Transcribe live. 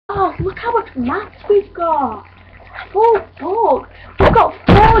look how much maths we've got. Full book. We've got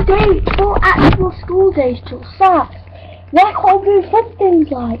 4 days, 4 actual school days till SATs. Why can't we do fun things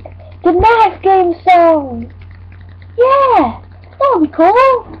like the math game song? Yeah, that would be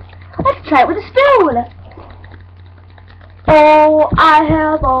cool. Let's try it with a spoon. Oh, I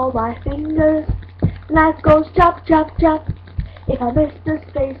have all my fingers. Life goes chop, chop, chop. If I miss the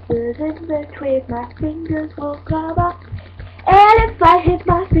spaces in between, my fingers will come out. And if I hit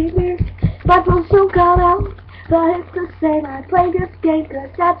my fingers, mine will soon come out. But it's the same, I play this game, cause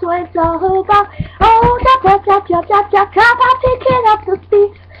that's what it's all about. Oh, chop, chop, chop, chop, chop, chop, chop, I'm picking up the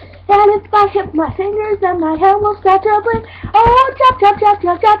speed. And if I hit my fingers, then my hand will start to bleed. Oh, chop, chop, chop,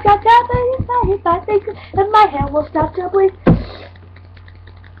 chop, chop, chop, chop, and if I hit my fingers, then my hand will start to bleed.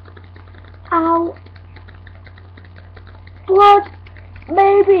 Ow. Blood,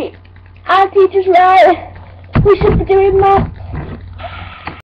 maybe our teacher's right. We should be doing math.